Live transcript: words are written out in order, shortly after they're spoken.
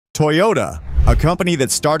Toyota, a company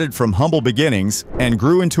that started from humble beginnings and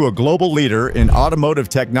grew into a global leader in automotive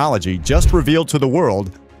technology, just revealed to the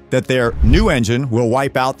world that their new engine will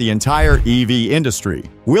wipe out the entire EV industry.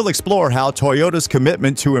 We'll explore how Toyota's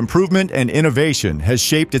commitment to improvement and innovation has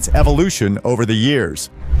shaped its evolution over the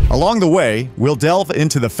years. Along the way, we'll delve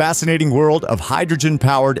into the fascinating world of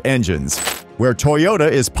hydrogen-powered engines, where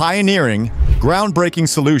Toyota is pioneering groundbreaking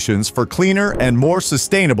solutions for cleaner and more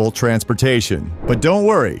sustainable transportation. But don't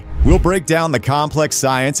worry, we'll break down the complex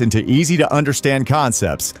science into easy-to-understand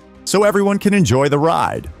concepts so everyone can enjoy the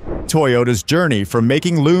ride. Toyota's journey from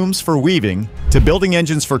making looms for weaving to building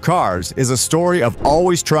engines for cars is a story of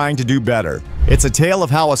always trying to do better. It's a tale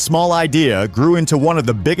of how a small idea grew into one of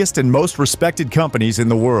the biggest and most respected companies in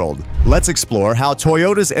the world. Let's explore how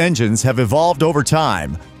Toyota's engines have evolved over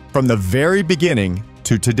time, from the very beginning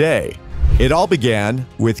to today. It all began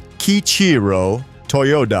with Kiichiro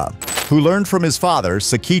Toyoda, who learned from his father,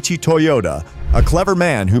 Sakichi Toyoda, a clever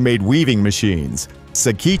man who made weaving machines.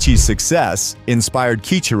 Sakichi's success inspired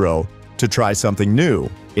Kiichiro to try something new.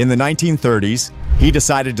 In the 1930s, he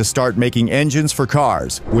decided to start making engines for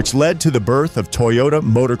cars, which led to the birth of Toyota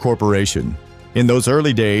Motor Corporation. In those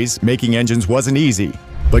early days, making engines wasn't easy,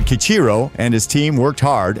 but Kiichiro and his team worked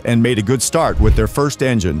hard and made a good start with their first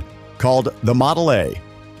engine, called the Model A.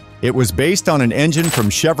 It was based on an engine from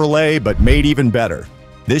Chevrolet, but made even better.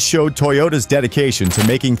 This showed Toyota's dedication to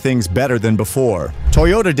making things better than before.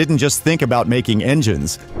 Toyota didn't just think about making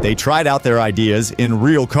engines, they tried out their ideas in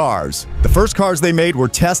real cars. The first cars they made were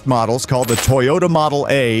test models called the Toyota Model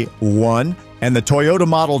A1 and the Toyota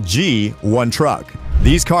Model G1 truck.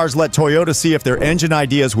 These cars let Toyota see if their engine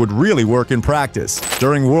ideas would really work in practice.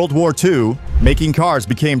 During World War II, making cars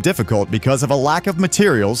became difficult because of a lack of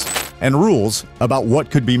materials and rules about what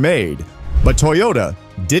could be made. But Toyota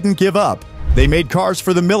didn't give up. They made cars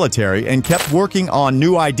for the military and kept working on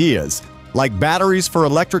new ideas, like batteries for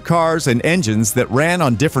electric cars and engines that ran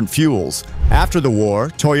on different fuels. After the war,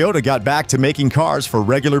 Toyota got back to making cars for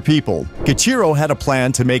regular people. Kiichiro had a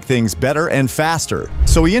plan to make things better and faster,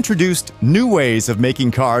 so he introduced new ways of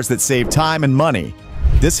making cars that saved time and money.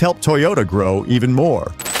 This helped Toyota grow even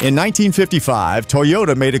more. In 1955,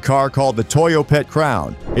 Toyota made a car called the Toyo Pet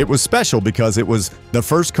Crown. It was special because it was the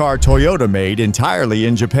first car Toyota made entirely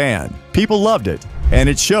in Japan. People loved it, and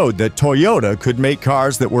it showed that Toyota could make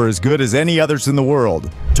cars that were as good as any others in the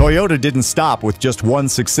world. Toyota didn't stop with just one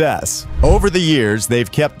success. Over the years,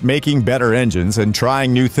 they've kept making better engines and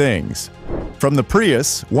trying new things. From the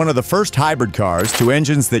Prius, one of the first hybrid cars, to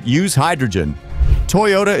engines that use hydrogen,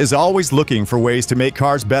 Toyota is always looking for ways to make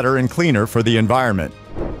cars better and cleaner for the environment.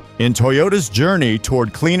 In Toyota's journey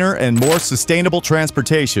toward cleaner and more sustainable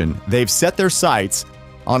transportation, they've set their sights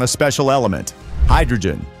on a special element: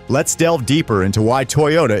 hydrogen. Let's delve deeper into why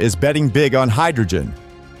Toyota is betting big on hydrogen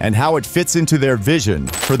and how it fits into their vision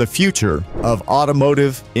for the future of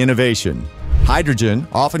automotive innovation. Hydrogen,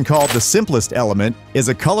 often called the simplest element, is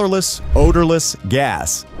a colorless, odorless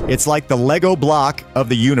gas. It's like the Lego block of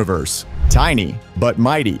the universe. Tiny, but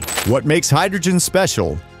mighty. What makes hydrogen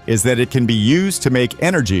special is that it can be used to make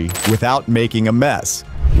energy without making a mess.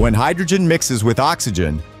 When hydrogen mixes with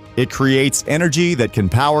oxygen, it creates energy that can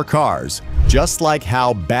power cars, just like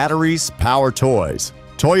how batteries power toys.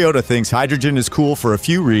 Toyota thinks hydrogen is cool for a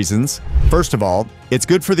few reasons. First of all, it's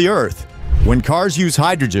good for the earth. When cars use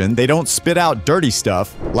hydrogen, they don't spit out dirty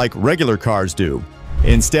stuff like regular cars do.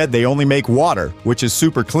 Instead, they only make water, which is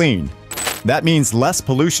super clean. That means less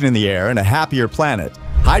pollution in the air and a happier planet.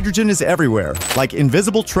 Hydrogen is everywhere, like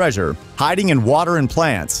invisible treasure, hiding in water and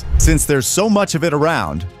plants. Since there's so much of it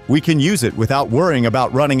around, we can use it without worrying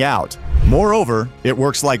about running out. Moreover, it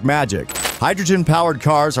works like magic. Hydrogen-powered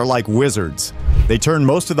cars are like wizards. They turn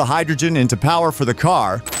most of the hydrogen into power for the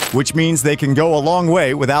car, which means they can go a long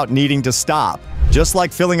way without needing to stop. Just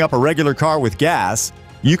like filling up a regular car with gas,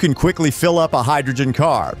 you can quickly fill up a hydrogen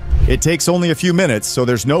car. It takes only a few minutes, so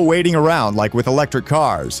there's no waiting around like with electric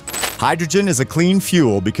cars. Hydrogen is a clean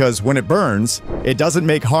fuel because when it burns, it doesn't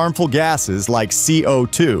make harmful gases like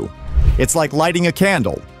CO2. It's like lighting a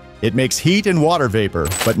candle. It makes heat and water vapor,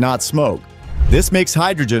 but not smoke. This makes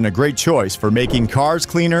hydrogen a great choice for making cars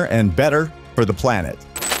cleaner and better for the planet.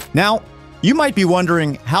 Now, you might be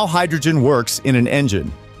wondering how hydrogen works in an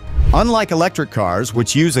engine. Unlike electric cars,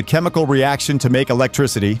 which use a chemical reaction to make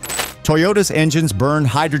electricity, Toyota's engines burn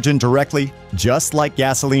hydrogen directly, just like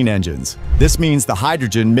gasoline engines. This means the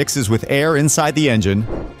hydrogen mixes with air inside the engine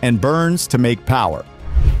and burns to make power.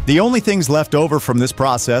 The only things left over from this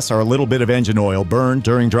process are a little bit of engine oil burned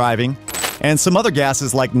during driving and some other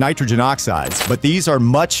gases like nitrogen oxides, but these are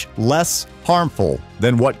much less harmful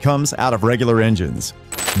than what comes out of regular engines.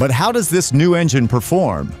 But how does this new engine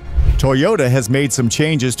perform? Toyota has made some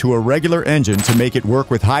changes to a regular engine to make it work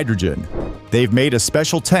with hydrogen. They've made a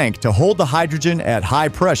special tank to hold the hydrogen at high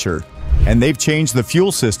pressure, and they've changed the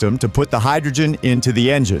fuel system to put the hydrogen into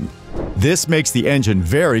the engine. This makes the engine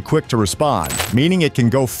very quick to respond, meaning it can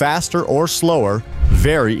go faster or slower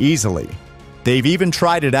very easily. They've even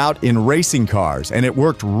tried it out in racing cars, and it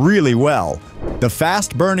worked really well. The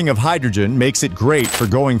fast burning of hydrogen makes it great for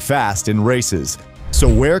going fast in races.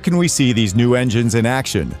 So where can we see these new engines in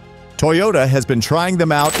action? Toyota has been trying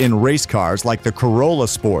them out in race cars like the Corolla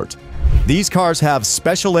Sport. These cars have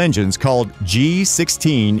special engines called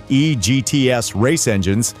G16E GTS race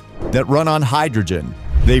engines that run on hydrogen.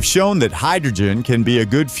 They've shown that hydrogen can be a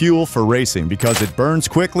good fuel for racing because it burns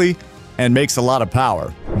quickly and makes a lot of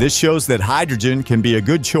power. This shows that hydrogen can be a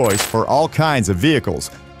good choice for all kinds of vehicles,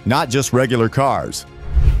 not just regular cars.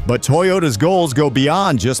 But Toyota's goals go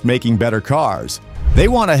beyond just making better cars. They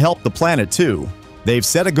want to help the planet too. They've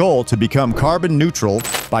set a goal to become carbon neutral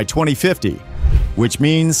by 2050, which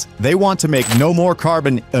means they want to make no more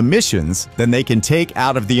carbon emissions than they can take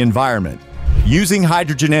out of the environment. Using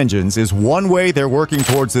hydrogen engines is one way they're working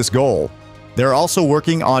towards this goal. They're also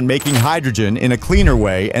working on making hydrogen in a cleaner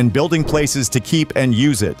way and building places to keep and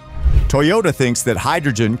use it. Toyota thinks that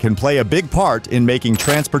hydrogen can play a big part in making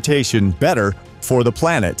transportation better for the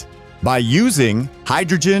planet. By using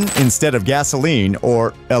hydrogen instead of gasoline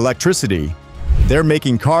or electricity, they're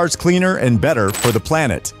making cars cleaner and better for the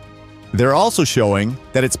planet. They're also showing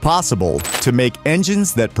that it's possible to make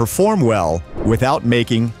engines that perform well without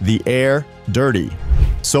making the air dirty.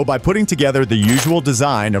 So by putting together the usual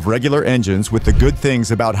design of regular engines with the good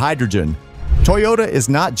things about hydrogen, Toyota is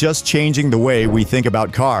not just changing the way we think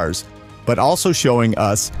about cars, but also showing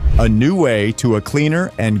us a new way to a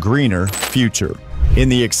cleaner and greener future. In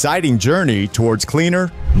the exciting journey towards cleaner,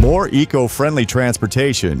 more eco-friendly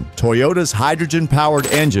transportation, Toyota's hydrogen-powered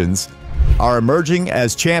engines are emerging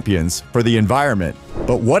as champions for the environment.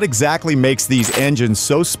 But what exactly makes these engines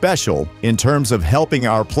so special in terms of helping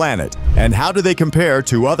our planet? And how do they compare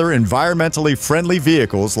to other environmentally friendly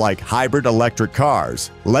vehicles like hybrid electric cars?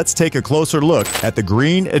 Let's take a closer look at the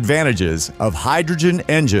green advantages of hydrogen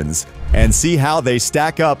engines and see how they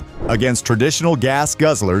stack up against traditional gas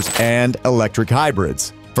guzzlers and electric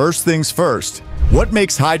hybrids. First things first, what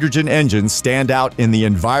makes hydrogen engines stand out in the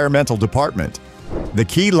environmental department? The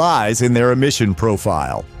key lies in their emission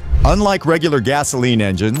profile. Unlike regular gasoline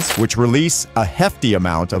engines, which release a hefty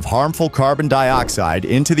amount of harmful carbon dioxide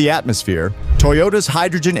into the atmosphere, Toyota's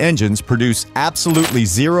hydrogen engines produce absolutely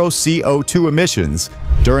zero CO2 emissions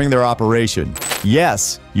during their operation.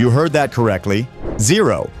 Yes, you heard that correctly,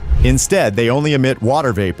 zero. Instead, they only emit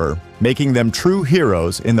water vapor, making them true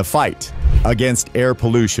heroes in the fight against air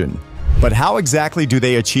pollution. But how exactly do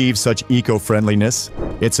they achieve such eco-friendliness?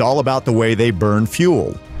 It's all about the way they burn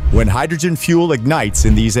fuel. When hydrogen fuel ignites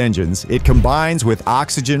in these engines, it combines with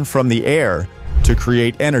oxygen from the air to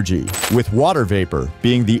create energy, with water vapor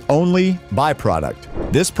being the only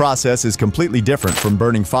byproduct. This process is completely different from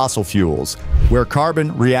burning fossil fuels, where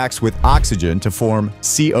carbon reacts with oxygen to form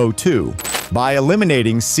CO2. By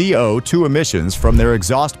eliminating CO2 emissions from their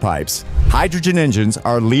exhaust pipes, hydrogen engines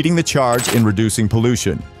are leading the charge in reducing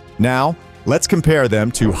pollution. Now, let's compare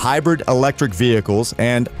them to hybrid electric vehicles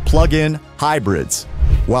and plug-in hybrids.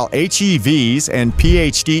 While HEVs and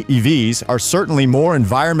PHEVs are certainly more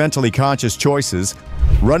environmentally conscious choices,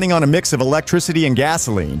 running on a mix of electricity and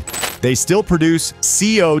gasoline, they still produce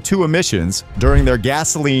CO2 emissions during their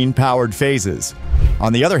gasoline-powered phases.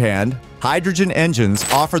 On the other hand, hydrogen engines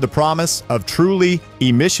offer the promise of truly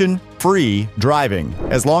emission-free driving,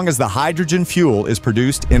 as long as the hydrogen fuel is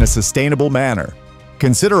produced in a sustainable manner.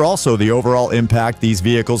 Consider also the overall impact these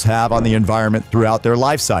vehicles have on the environment throughout their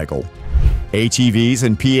life cycle. HEVs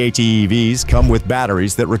and PHEVs come with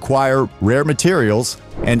batteries that require rare materials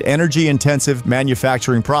and energy-intensive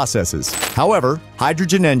manufacturing processes. However,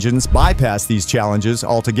 hydrogen engines bypass these challenges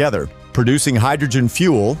altogether. Producing hydrogen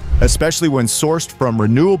fuel, especially when sourced from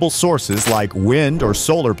renewable sources like wind or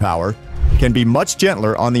solar power, can be much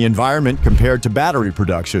gentler on the environment compared to battery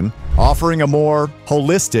production, offering a more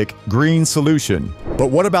holistic green solution. But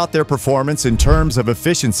what about their performance in terms of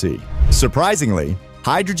efficiency? Surprisingly,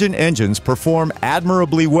 hydrogen engines perform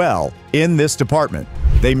admirably well in this department.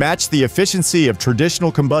 They match the efficiency of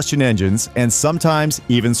traditional combustion engines and sometimes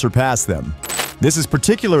even surpass them. This is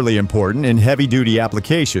particularly important in heavy-duty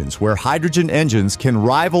applications where hydrogen engines can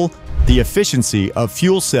rival the efficiency of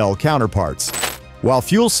fuel cell counterparts. While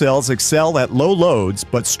fuel cells excel at low loads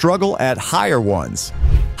but struggle at higher ones,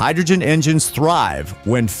 hydrogen engines thrive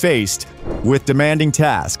when faced with demanding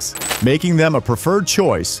tasks, making them a preferred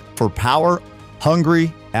choice for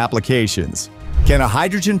power-hungry applications. Can a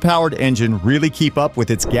hydrogen-powered engine really keep up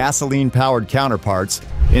with its gasoline-powered counterparts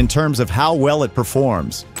in terms of how well it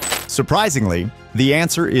performs? Surprisingly, the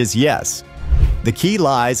answer is yes. The key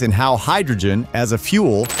lies in how hydrogen as a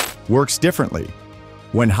fuel works differently.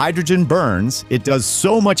 When hydrogen burns, it does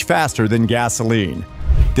so much faster than gasoline.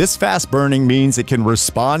 This fast burning means it can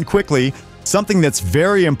respond quickly, something that's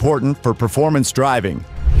very important for performance driving.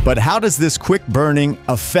 But how does this quick burning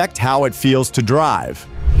affect how it feels to drive?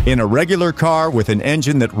 In a regular car with an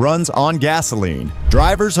engine that runs on gasoline,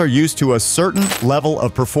 drivers are used to a certain level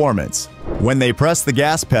of performance. When they press the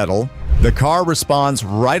gas pedal, the car responds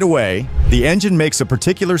right away, the engine makes a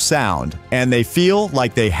particular sound, and they feel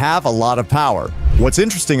like they have a lot of power. What's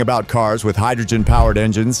interesting about cars with hydrogen-powered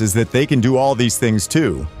engines is that they can do all these things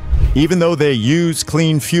too. Even though they use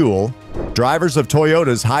clean fuel, drivers of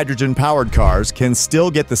Toyota's hydrogen-powered cars can still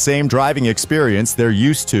get the same driving experience they're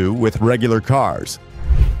used to with regular cars.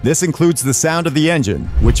 This includes the sound of the engine,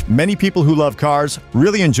 which many people who love cars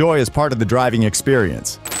really enjoy as part of the driving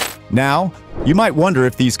experience. Now, you might wonder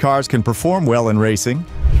if these cars can perform well in racing.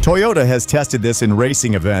 Toyota has tested this in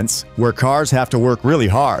racing events, where cars have to work really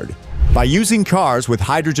hard. By using cars with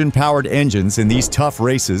hydrogen-powered engines in these tough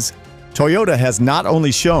races, Toyota has not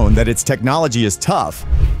only shown that its technology is tough,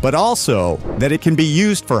 but also that it can be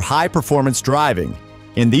used for high-performance driving.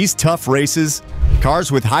 In these tough races,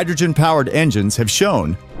 cars with hydrogen-powered engines have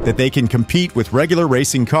shown that they can compete with regular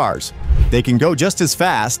racing cars. They can go just as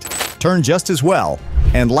fast, turn just as well,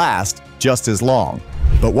 and last just as long.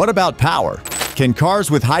 But what about power? Can cars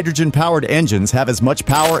with hydrogen-powered engines have as much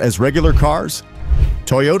power as regular cars?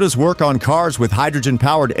 Toyota's work on cars with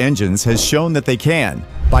hydrogen-powered engines has shown that they can.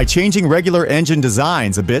 By changing regular engine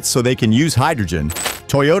designs a bit so they can use hydrogen,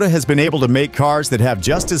 Toyota has been able to make cars that have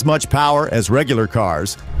just as much power as regular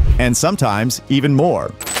cars, and sometimes even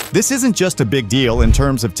more. This isn't just a big deal in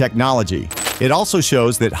terms of technology. It also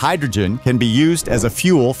shows that hydrogen can be used as a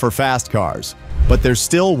fuel for fast cars. But there's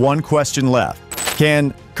still one question left.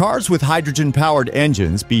 Can cars with hydrogen-powered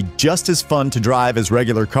engines be just as fun to drive as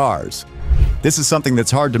regular cars? This is something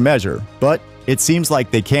that's hard to measure, but it seems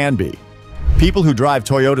like they can be. People who drive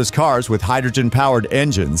Toyota's cars with hydrogen-powered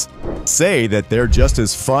engines say that they're just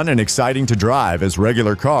as fun and exciting to drive as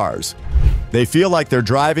regular cars. They feel like they're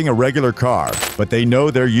driving a regular car, but they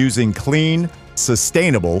know they're using clean,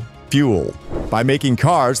 sustainable fuel. By making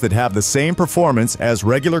cars that have the same performance as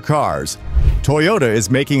regular cars, Toyota is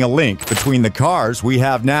making a link between the cars we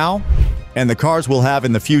have now and the cars we'll have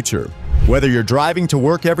in the future. Whether you're driving to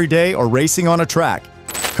work every day or racing on a track,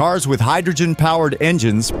 cars with hydrogen-powered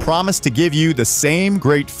engines promise to give you the same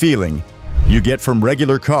great feeling you get from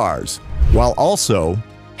regular cars, while also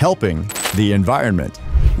helping the environment.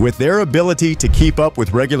 With their ability to keep up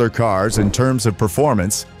with regular cars in terms of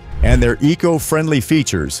performance and their eco-friendly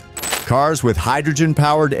features, cars with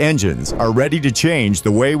hydrogen-powered engines are ready to change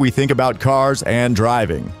the way we think about cars and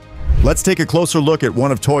driving. Let's take a closer look at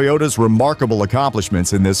one of Toyota's remarkable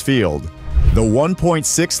accomplishments in this field: the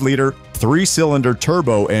 1.6-liter three-cylinder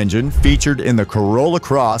turbo engine featured in the Corolla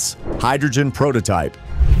Cross hydrogen prototype.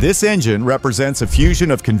 This engine represents a fusion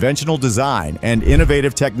of conventional design and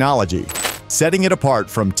innovative technology, setting it apart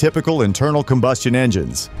from typical internal combustion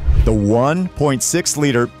engines. The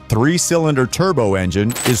 1.6-liter three-cylinder turbo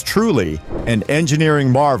engine is truly an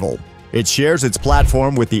engineering marvel. It shares its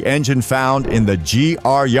platform with the engine found in the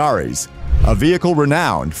GR Yaris, a vehicle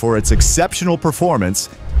renowned for its exceptional performance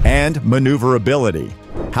and maneuverability.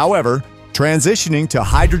 However, transitioning to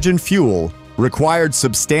hydrogen fuel required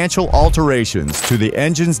substantial alterations to the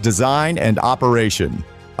engine's design and operation.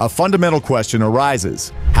 A fundamental question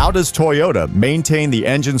arises: how does Toyota maintain the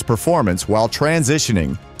engine's performance while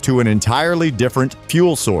transitioning to an entirely different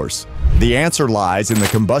fuel source? The answer lies in the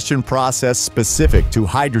combustion process specific to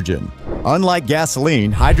hydrogen. Unlike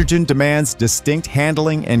gasoline, hydrogen demands distinct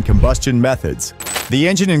handling and combustion methods. The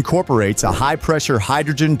engine incorporates a high-pressure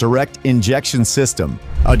hydrogen direct injection system,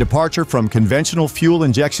 a departure from conventional fuel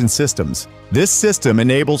injection systems. This system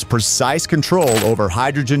enables precise control over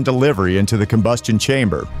hydrogen delivery into the combustion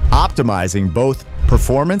chamber, optimizing both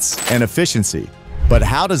performance and efficiency. But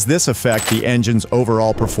how does this affect the engine's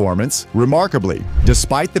overall performance? Remarkably,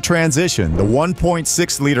 despite the transition, the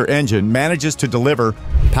 1.6-liter engine manages to deliver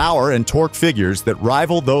power and torque figures that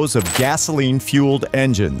rival those of gasoline-fueled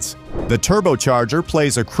engines. The turbocharger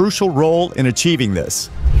plays a crucial role in achieving this,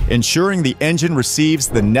 ensuring the engine receives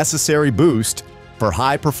the necessary boost for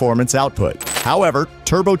high-performance output. However,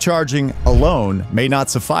 turbocharging alone may not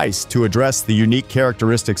suffice to address the unique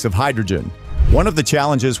characteristics of hydrogen. One of the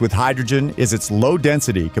challenges with hydrogen is its low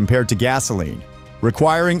density compared to gasoline,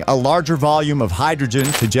 requiring a larger volume of hydrogen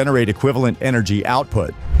to generate equivalent energy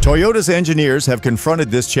output. Toyota's engineers have confronted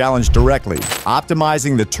this challenge directly,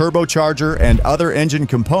 optimizing the turbocharger and other engine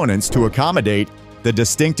components to accommodate the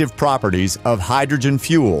distinctive properties of hydrogen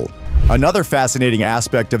fuel. Another fascinating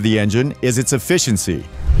aspect of the engine is its efficiency.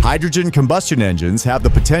 Hydrogen combustion engines have the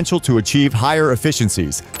potential to achieve higher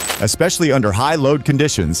efficiencies, especially under high load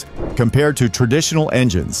conditions, compared to traditional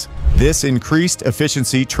engines. This increased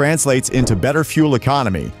efficiency translates into better fuel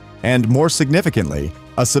economy and, more significantly,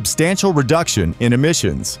 a substantial reduction in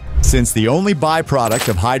emissions. Since the only byproduct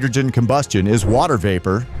of hydrogen combustion is water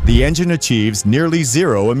vapor, the engine achieves nearly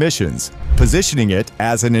zero emissions, positioning it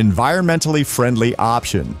as an environmentally friendly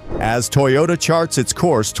option, as Toyota charts its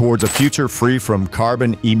course towards a future free from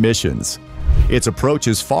carbon emissions. Its approach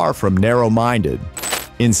is far from narrow-minded.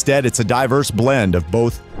 Instead, it's a diverse blend of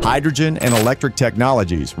both hydrogen and electric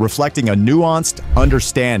technologies, reflecting a nuanced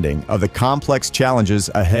understanding of the complex challenges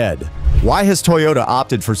ahead. Why has Toyota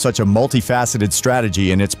opted for such a multifaceted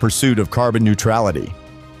strategy in its pursuit of carbon neutrality?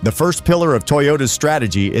 The first pillar of Toyota's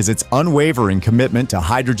strategy is its unwavering commitment to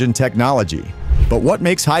hydrogen technology. But what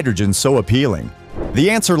makes hydrogen so appealing?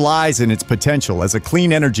 The answer lies in its potential as a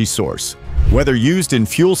clean energy source. Whether used in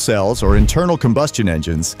fuel cells or internal combustion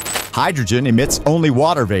engines, hydrogen emits only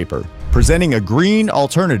water vapor, presenting a green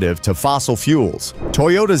alternative to fossil fuels.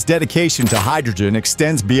 Toyota's dedication to hydrogen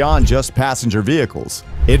extends beyond just passenger vehicles.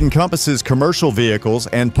 It encompasses commercial vehicles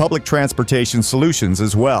and public transportation solutions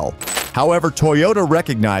as well. However, Toyota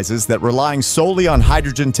recognizes that relying solely on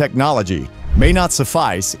hydrogen technology may not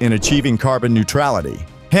suffice in achieving carbon neutrality.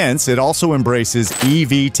 Hence, it also embraces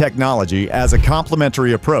EV technology as a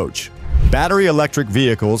complementary approach. Battery electric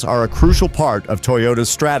vehicles are a crucial part of Toyota's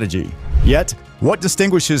strategy. Yet, what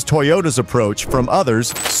distinguishes Toyota's approach from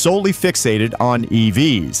others solely fixated on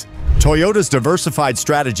EVs? Toyota's diversified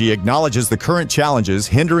strategy acknowledges the current challenges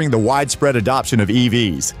hindering the widespread adoption of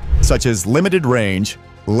EVs, such as limited range,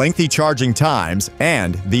 lengthy charging times,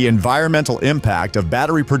 and the environmental impact of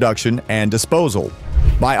battery production and disposal.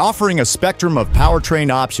 By offering a spectrum of powertrain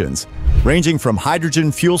options, ranging from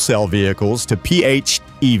hydrogen fuel cell vehicles to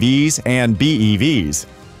PHEVs and BEVs,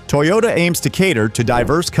 Toyota aims to cater to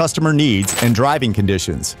diverse customer needs and driving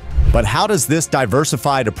conditions. But how does this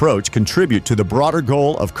diversified approach contribute to the broader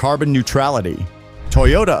goal of carbon neutrality?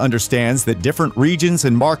 Toyota understands that different regions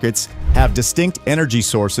and markets have distinct energy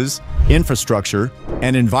sources, infrastructure,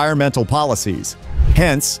 and environmental policies.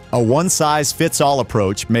 Hence, a one-size-fits-all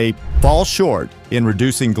approach may fall short in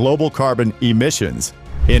reducing global carbon emissions.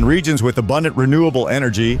 In regions with abundant renewable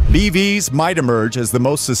energy, BEVs might emerge as the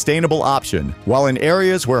most sustainable option, while in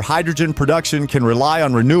areas where hydrogen production can rely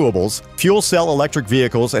on renewables, fuel cell electric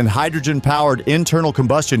vehicles and hydrogen-powered internal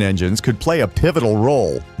combustion engines could play a pivotal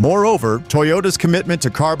role. Moreover, Toyota's commitment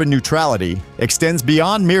to carbon neutrality extends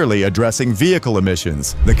beyond merely addressing vehicle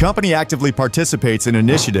emissions. The company actively participates in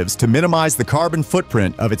initiatives to minimize the carbon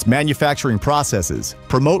footprint of its manufacturing processes,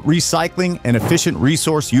 promote recycling and efficient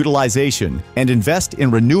resource utilization, and invest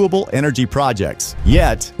in renewable energy projects.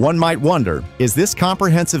 Yet, one might wonder, is this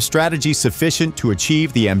comprehensive strategy sufficient to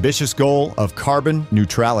achieve the ambitious goal of carbon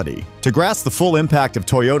neutrality? To grasp the full impact of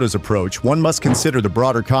Toyota's approach, one must consider the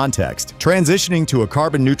broader context. Transitioning to a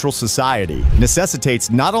carbon-neutral society necessitates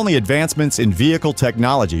not only advancements in vehicle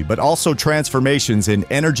technology, but also transformations in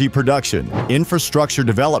energy production, infrastructure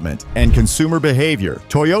development, and consumer behavior.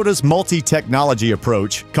 Toyota's multi-technology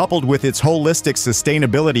approach, coupled with its holistic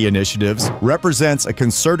sustainability initiatives, represents a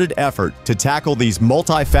concerted effort to tackle these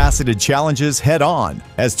multifaceted challenges head-on.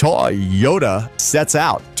 As Toyota sets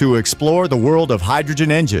out to explore the world of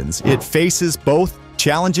hydrogen engines, it faces both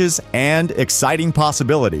challenges and exciting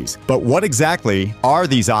possibilities. But what exactly are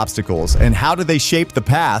these obstacles, and how do they shape the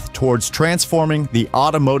path towards transforming the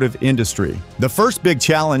automotive industry? The first big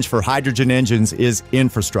challenge for hydrogen engines is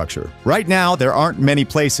infrastructure. Right now, there aren't many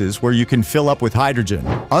places where you can fill up with hydrogen,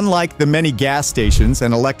 unlike the many gas stations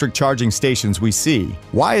and electric charging stations we see.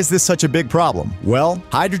 Why is this such a big problem? Well,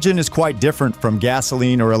 hydrogen is quite different from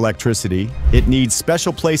gasoline or electricity. It needs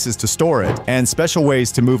special places to store it and special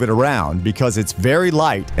ways to move it around because it's very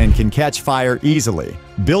light and can catch fire easily.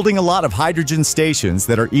 Building a lot of hydrogen stations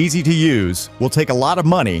that are easy to use will take a lot of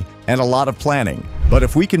money and a lot of planning. But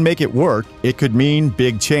if we can make it work, it could mean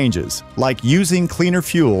big changes, like using cleaner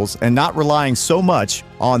fuels and not relying so much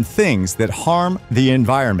on things that harm the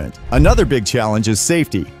environment. Another big challenge is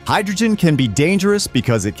safety. Hydrogen can be dangerous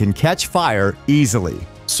because it can catch fire easily.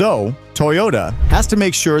 So, Toyota has to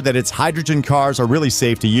make sure that its hydrogen cars are really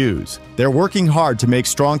safe to use. They're working hard to make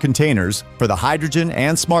strong containers for the hydrogen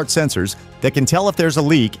and smart sensors that can tell if there's a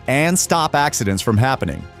leak and stop accidents from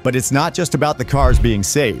happening. But it's not just about the cars being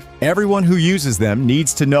safe. Everyone who uses them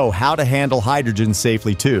needs to know how to handle hydrogen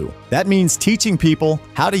safely too. That means teaching people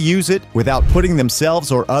how to use it without putting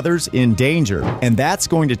themselves or others in danger. And that's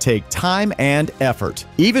going to take time and effort.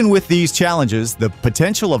 Even with these challenges, the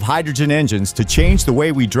potential of hydrogen engines to change the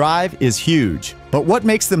way we drive is huge. But what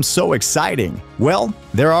makes them so exciting? Well,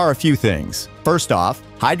 there are a few things. First off,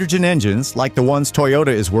 hydrogen engines, like the ones Toyota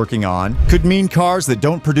is working on, could mean cars that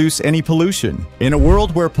don't produce any pollution. In a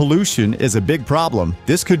world where pollution is a big problem,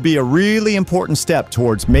 this could be a really important step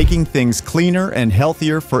towards making things cleaner and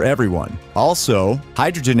healthier for everyone. Also,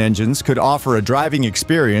 hydrogen engines could offer a driving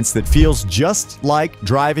experience that feels just like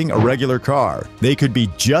driving a regular car. They could be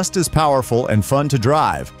just as powerful and fun to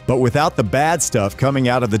drive, but without the bad stuff coming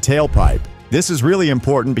out of the tailpipe. This is really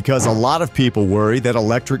important because a lot of people worry that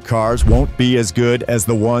electric cars won't be as good as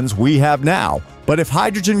the ones we have now. But if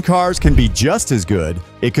hydrogen cars can be just as good,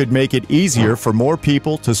 it could make it easier for more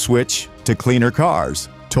people to switch to cleaner cars.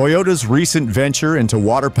 Toyota's recent venture into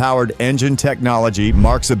water-powered engine technology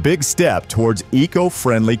marks a big step towards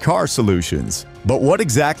eco-friendly car solutions. But what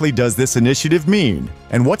exactly does this initiative mean?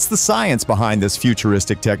 And what's the science behind this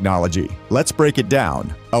futuristic technology? Let's break it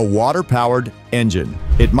down. A water-powered engine.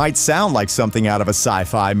 It might sound like something out of a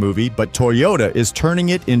sci-fi movie, but Toyota is turning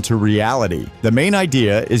it into reality. The main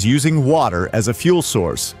idea is using water as a fuel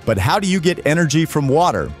source. But how do you get energy from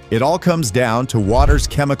water? It all comes down to water's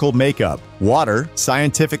chemical makeup. Water,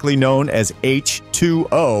 scientifically known as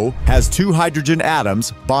H2O, has two hydrogen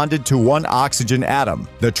atoms bonded to one oxygen atom.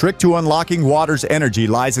 The trick to unlocking water's energy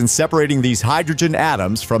lies in separating these hydrogen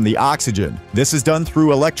atoms from the oxygen. This is done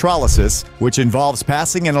through electrolysis, which involves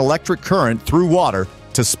passing an electric current through water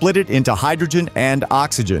to split it into hydrogen and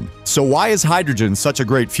oxygen. So why is hydrogen such a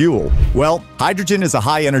great fuel? Well, hydrogen is a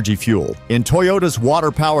high-energy fuel. In Toyota's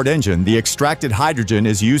water-powered engine, the extracted hydrogen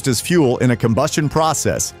is used as fuel in a combustion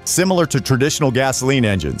process, similar to traditional gasoline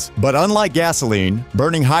engines. But unlike gasoline,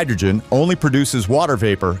 burning hydrogen only produces water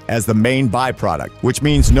vapor as the main byproduct, which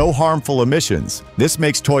means no harmful emissions. This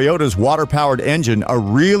makes Toyota's water-powered engine a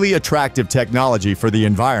really attractive technology for the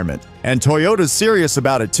environment. And Toyota's serious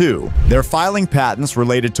about it too. They're filing patents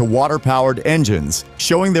related to water-powered engines,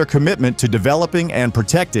 showing their commitment to developing and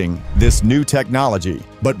protecting this new technology.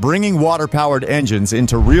 But bringing water-powered engines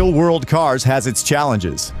into real-world cars has its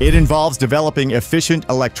challenges. It involves developing efficient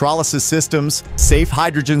electrolysis systems, safe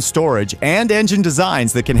hydrogen storage, and engine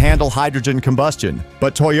designs that can handle hydrogen combustion.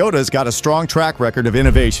 But Toyota's got a strong track record of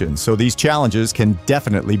innovation, so these challenges can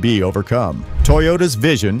definitely be overcome. Toyota's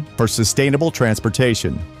vision for sustainable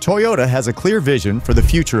transportation. Toyota has a clear vision for the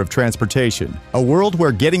future of transportation, a world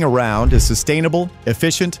where getting around is sustainable,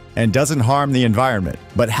 efficient, and doesn't harm the environment.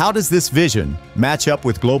 But how does this vision match up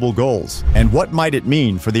with global goals? And what might it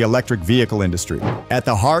mean for the electric vehicle industry? At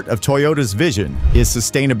the heart of Toyota's vision is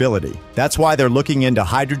sustainability. That's why they're looking into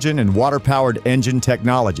hydrogen and water-powered engine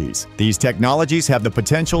technologies. These technologies have the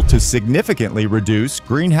potential to significantly reduce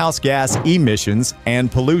greenhouse gas emissions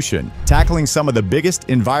and pollution, tackling some of the biggest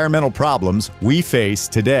environmental problems we face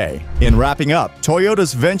today. In wrapping up,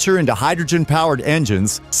 Toyota's venture into hydrogen-powered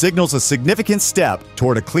engines signals a significant step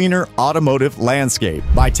toward a cleaner automotive landscape.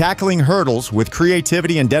 By tackling hurdles with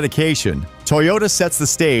creativity and dedication, Toyota sets the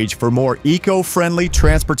stage for more eco-friendly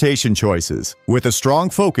transportation choices. With a strong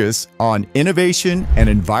focus on innovation and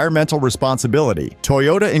environmental responsibility,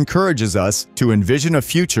 Toyota encourages us to envision a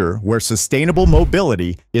future where sustainable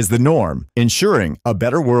mobility is the norm, ensuring a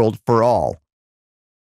better world for all.